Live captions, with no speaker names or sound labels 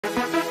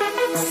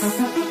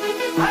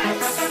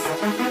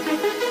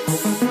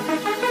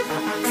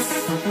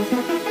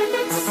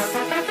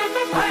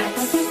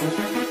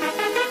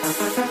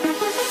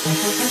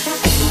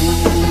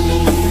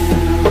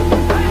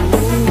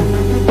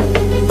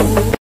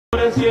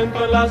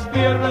Siento en las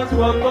piernas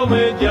cuando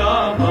me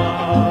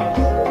llamas.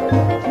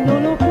 No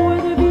lo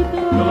puedo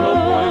evitar. No lo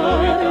puedo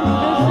evitar.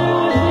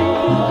 Deseo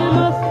sentirte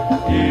más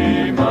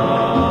y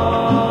más.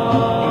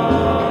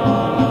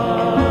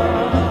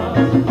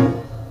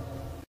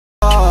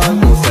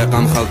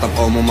 موسيقى مخلطة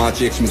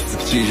بأوموماتيك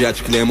مستكتي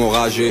جاتك لي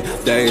مغاجي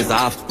دايز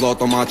عافت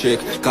بلوطوماتيك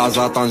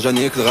كازا طنجة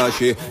نيك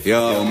الغاشي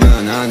يا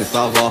مان هاني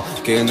صافا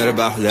كاين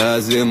رباح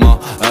لازمة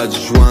هاد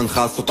الجوان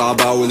خاصو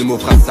طابة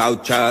والموف خاص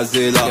تعاود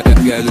تعازيلة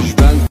قال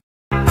الجبال.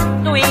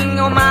 Tuwing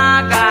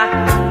umaga,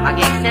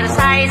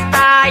 mag-exercise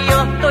tayo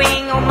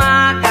tuwing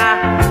umaga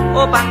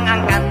upang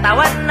ang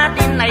katawan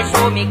natin ay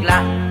sumigla.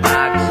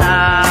 Pag sa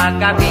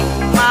gabi,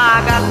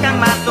 maaga kang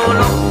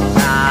matulog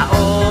sa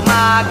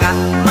umaga,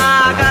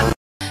 maaga.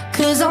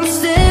 'Cause I'm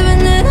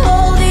staring at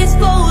all these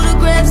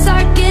photographs.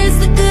 I guess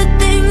the good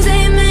things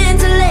ain't meant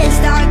to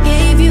last. I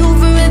gave you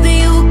forever,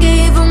 you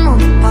gave them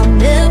all. I'm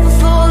never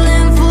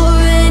falling for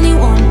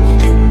anyone,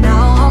 and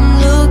now I'm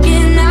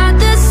looking at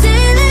the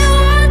ceiling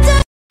wonder.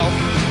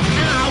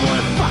 I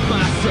wanna fuck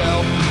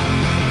myself.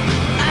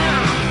 I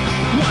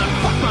wanna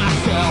fuck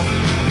myself.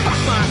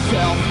 Fuck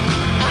myself.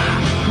 I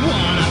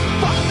wanna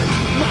fuck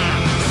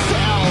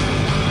myself.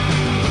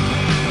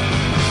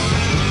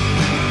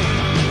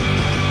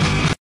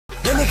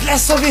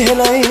 لسه في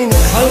هلاين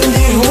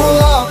اللي هو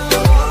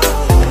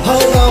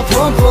هلا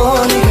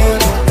pomponigen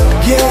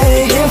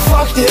Gegen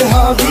fuck det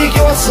har vi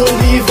gjort så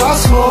vi var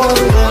små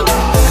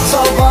Så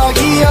bare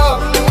giv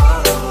op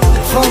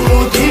For nu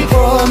de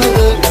på med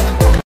det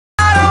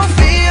I don't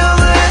feel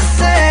the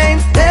same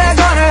They're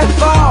gonna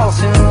fall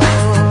soon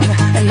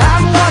And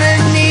I'm gonna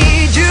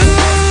need you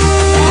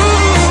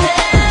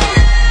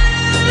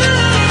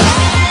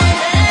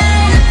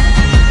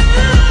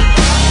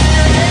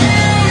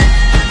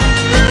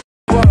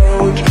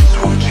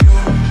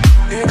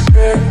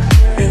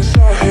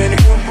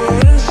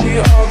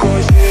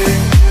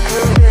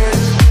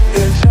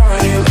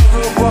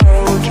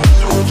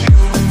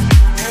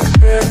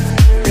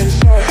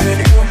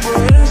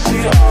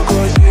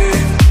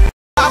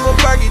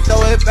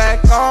back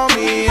on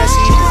me, and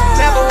she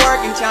never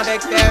working, count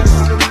that cash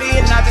for me,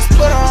 and I just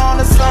put her on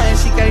the sun, and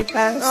she can't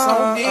pass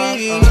on me.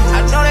 I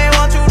know they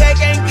want you, they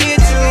can't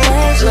get you.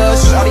 Little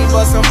shorty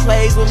but some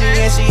plays with me,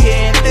 and she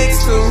hitting things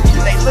too.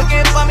 They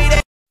looking for me,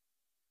 they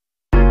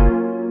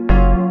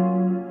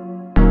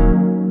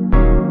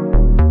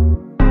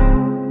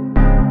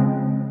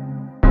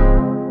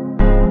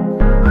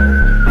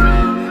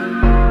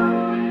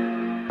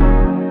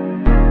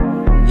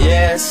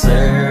yes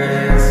sir.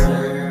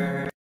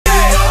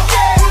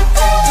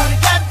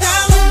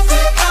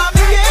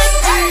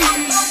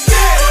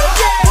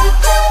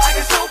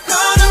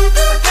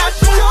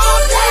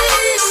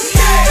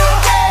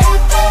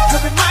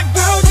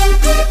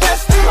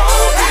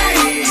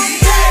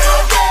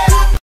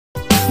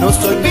 No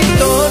soy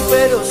pintor,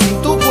 pero sin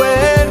tu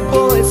cuerpo,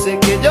 ese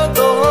que yo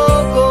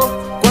toco.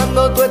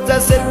 Cuando tú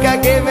estás cerca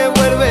que me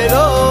vuelve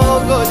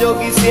loco. Yo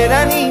quisiera,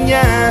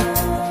 niña,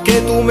 que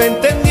tú me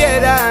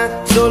entendieras.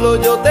 Solo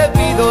yo te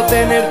pido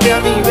tenerte a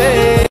mi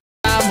vez.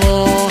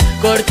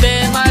 Corte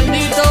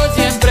maldito,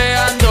 siempre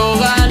ando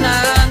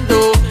ganando.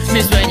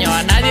 Mi sueño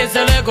a nadie se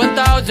lo he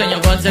contado. Sueño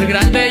con ser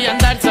grande y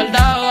andar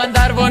soldado.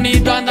 Andar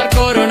bonito, andar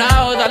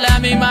coronado. Darle a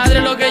mi madre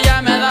lo que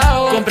ella me ha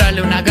dado.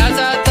 Comprarle una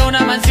casa, hasta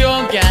una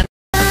mansión que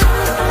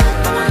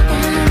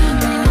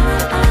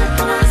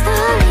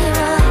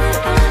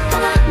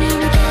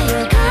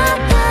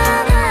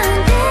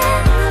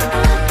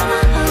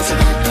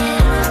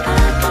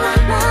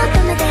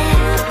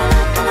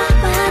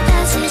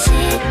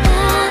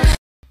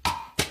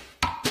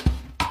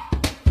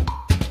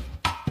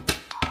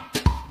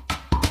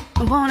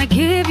I wanna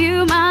give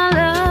you my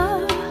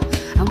love.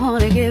 I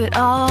wanna give it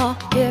all,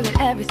 give it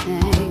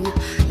everything.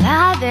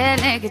 Lie there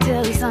naked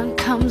till the sun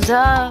comes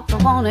up. I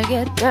wanna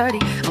get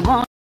dirty.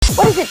 What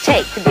does it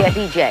take to be a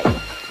DJ?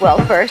 Well,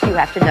 first you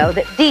have to know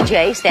that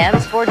DJ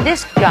stands for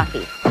disc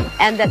jockey,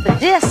 and that the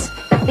discs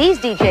that these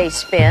DJs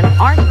spin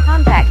aren't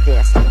compact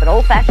discs, but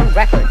old-fashioned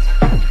records.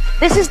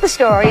 This is the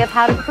story of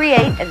how to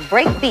create and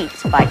break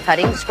beats by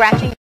cutting,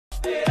 scratching.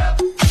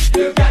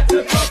 You got to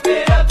pump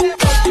it up,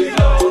 don't you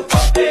know?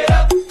 Pump it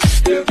up.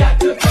 You got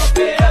to pump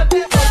it up,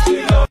 don't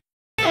you know?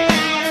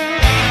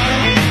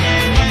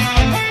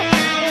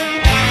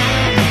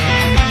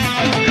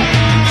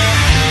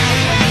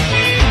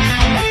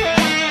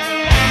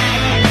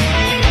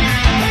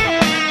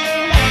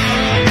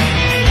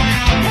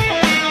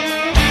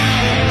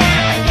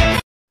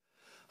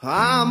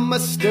 I'm a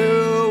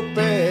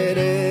stupid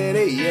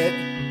idiot.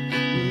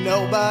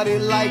 Nobody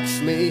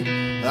likes me.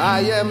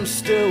 I am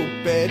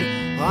stupid.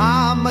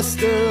 I'm a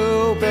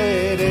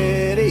stupid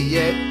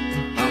idiot.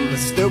 I'm the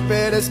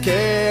stupidest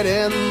kid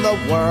in the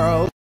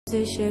world.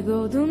 Você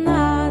chegou do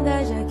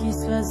nada, já quis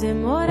fazer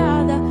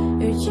morada.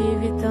 Eu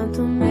tive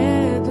tanto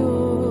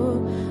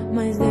medo,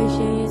 mas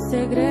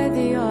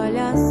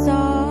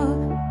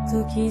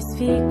quis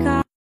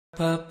ficar.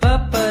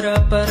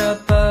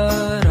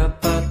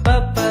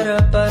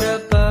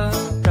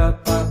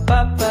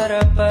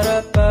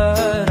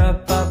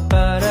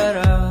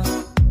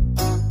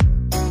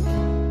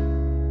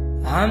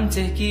 عم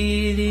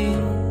تحكيلي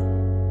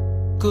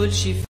كل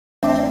شي.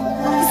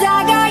 'Cause I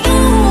got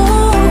you,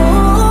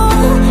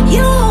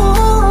 you,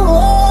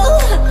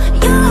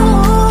 you.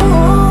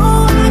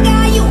 I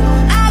got you,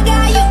 I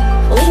got you.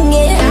 We can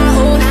get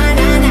high, oh na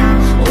na na.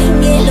 We can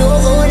get low,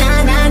 oh na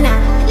na na.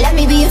 Let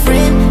me be your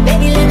friend,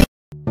 baby, let me.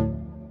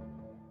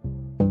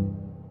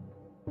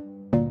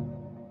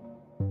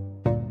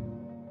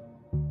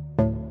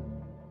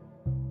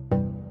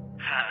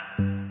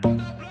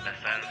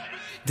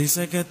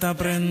 Dice que está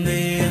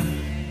prendida,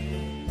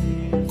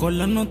 con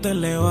la no te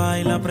le va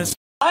y la presión.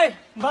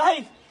 भाई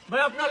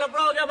अपना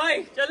लफड़ा हो गया भाई,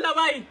 चल ना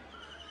भाई।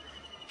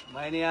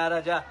 मैं नहीं आ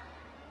रहा, जा।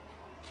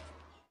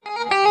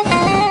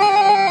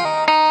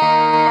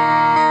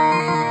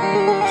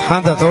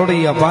 हाँ तो थोड़ी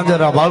या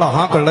पांजरा वाला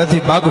हाँ कर लेती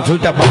बागु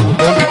छूटा बागु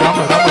बोली काम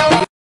Ram.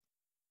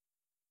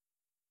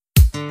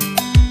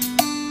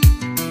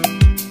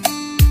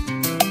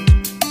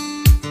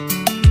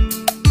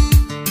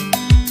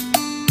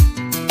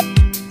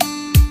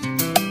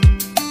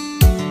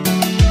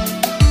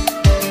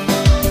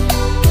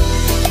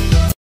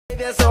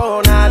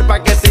 Sonar pa'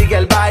 que siga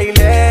el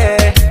baile.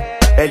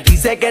 Él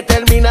dice que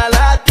termina a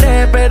las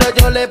 3, pero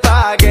yo le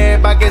pagué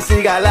pa' que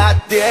siga a las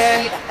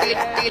 10.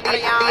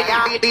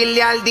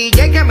 Dile al DJ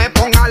que me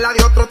ponga la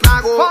de otro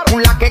trago,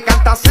 la que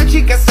canta sexy,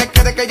 que se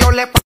quede que yo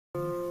le.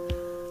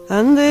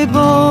 And they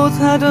both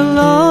had a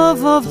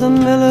love of the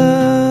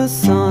miller's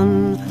son.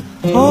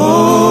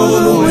 Oh,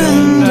 the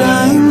wind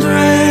and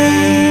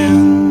rain.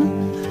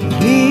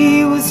 He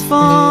was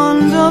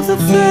fond of the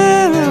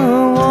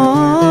fairer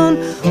one.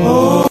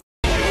 Oh.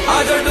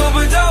 आजा डूब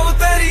जाऊं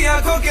तेरी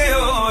आंखों के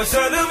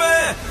ocean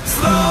में,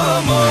 slow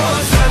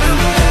motion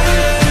में।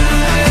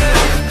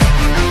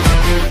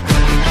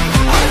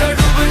 आजा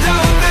डूब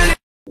जाऊं तेरी।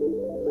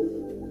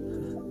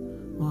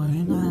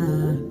 Morena.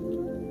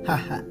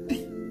 Haha.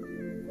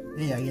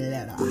 Ella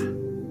Aguilera.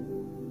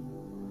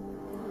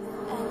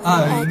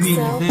 Ay,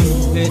 miles de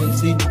mujeres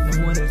y te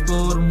mueres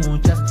por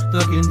muchas.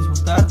 Todas quieren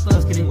disfrutar,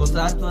 todas quieren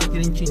gozar, todas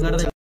quieren chingar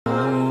de.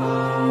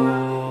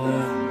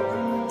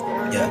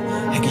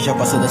 É que já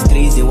passou das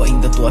 3, eu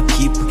ainda tô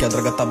aqui, porque a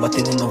droga tá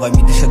batendo e não vai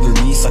me deixar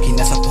dormir. Só que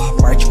nessa porra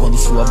parte, quando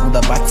sua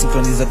bunda bate,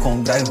 sincroniza com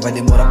o drive, vai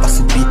demorar pra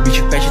subir. Bitch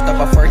pede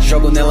tapa forte,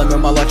 jogo nela meu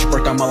malote,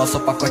 porta-mala só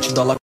pacote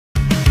dólar.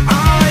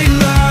 I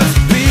left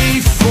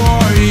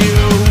before you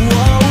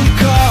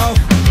woke up.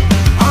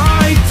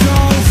 I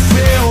don't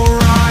feel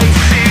right.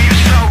 See you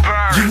sober.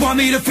 You want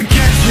me to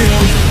forget you?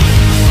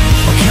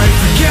 Okay,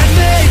 forget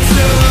me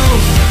too.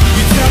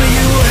 You tell me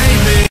you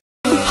hate me.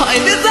 हाय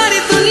सारी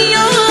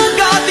दुनिया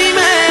गाती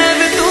मैं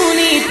वे तू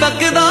नहीं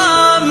तकदा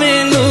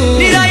मैनू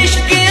तेरा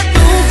इश्क है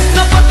तू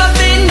ना पता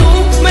तेनू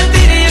मैं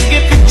तेरे अगे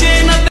पीछे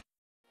ना।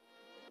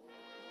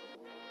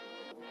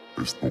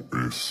 Esto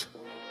es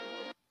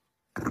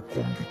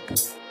Recóndito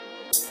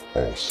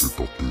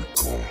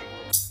AZTK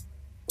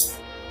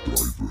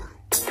Driver.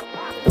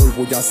 Hoy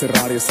voy a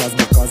cerrar esas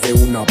bocas de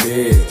una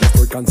vez. Ya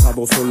estoy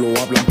cansado, solo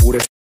hablan pura.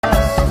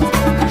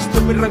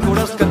 Estúpid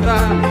rancorós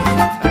cantant,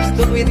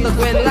 estúpid tot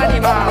fent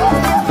l'animal,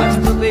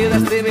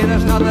 estúpides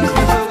primeres notes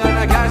que juguen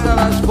a casa a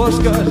les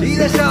fosques. I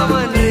deixa'm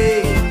enrir,